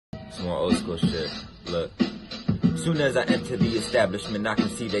Some more old school shit. Look. Soon as I enter the establishment, I can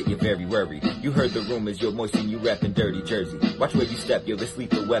see that you're very worried. You heard the rumors, you're moist and you rapping dirty Jersey. Watch where you step, your this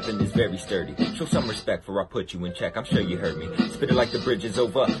lethal weapon is very sturdy. Show some respect for I put you in check, I'm sure you heard me. Spit it like the bridge is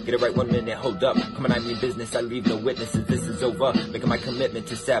over, get it right 1 minute, hold up. Come on, I mean business, I leave no witnesses, this is over. Making my commitment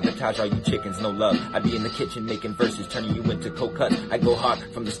to sabotage all you chickens, no love. I be in the kitchen making verses, turning you into cold cuts. I go hard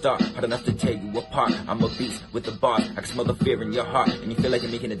from the start, hard enough to tear you apart. I'm a beast with the bar, I can smell the fear in your heart. And you feel like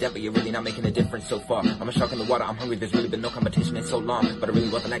you're making a dent, but you're really not making a difference so far. I'm a shark in the water, I'm hungry, there's really been no competition in so long, but I really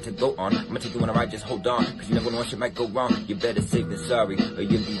want the night to go on. I'ma take you on a ride, just hold on, cause you never know shit might go wrong. You better safe than sorry, or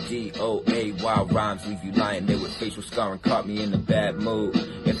you'll be DOA. Wild rhymes leave you lying there with facial scarring. Caught me in a bad mood.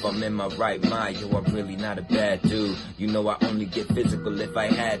 If I'm in my right mind, yo, I'm really not a bad dude. You know I only get physical if I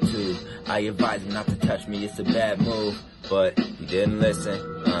had to. I advise you not to touch me, it's a bad move. But he didn't listen.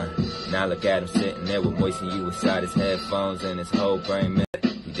 Now look at him sitting there with moistening you inside his headphones and his whole brain.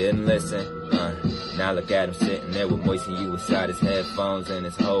 He didn't listen. Now look at him sitting there with moistening you inside his headphones and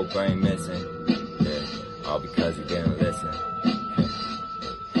his whole brain missing. Yeah, all because he didn't listen.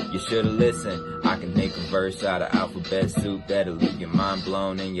 You should've listened. I can make a verse out of alphabet soup that'll leave your mind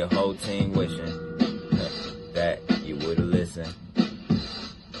blown and your whole team wishing that you would've listened.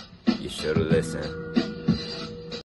 You should've listened.